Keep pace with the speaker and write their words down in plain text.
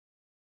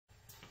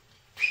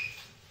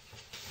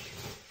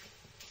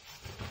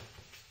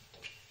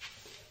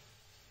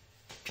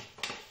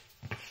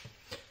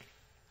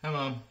Hi,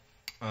 Mom.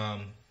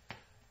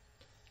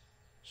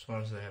 Just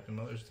wanted to say Happy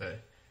Mother's Day.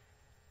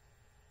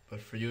 But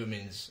for you, it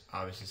means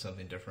obviously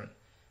something different.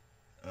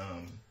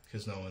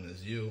 Because no one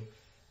is you,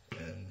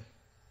 and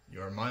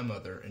you're my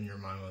mother, and you're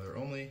my mother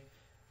only,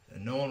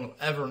 and no one will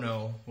ever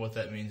know what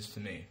that means to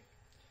me.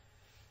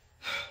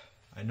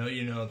 I know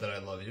you know that I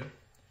love you,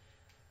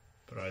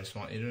 but I just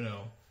want you to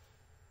know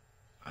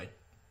I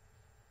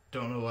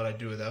don't know what I'd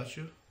do without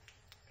you,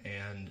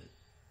 and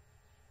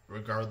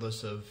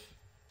regardless of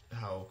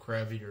how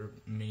crabby or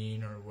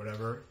mean or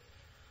whatever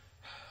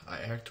I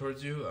act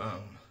towards you,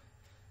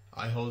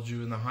 I hold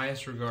you in the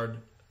highest regard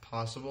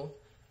possible.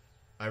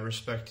 I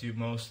respect you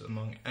most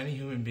among any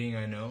human being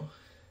I know.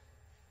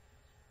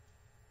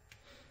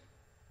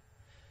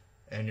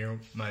 And you're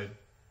my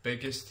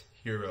biggest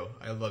hero.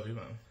 I love you,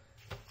 Mom.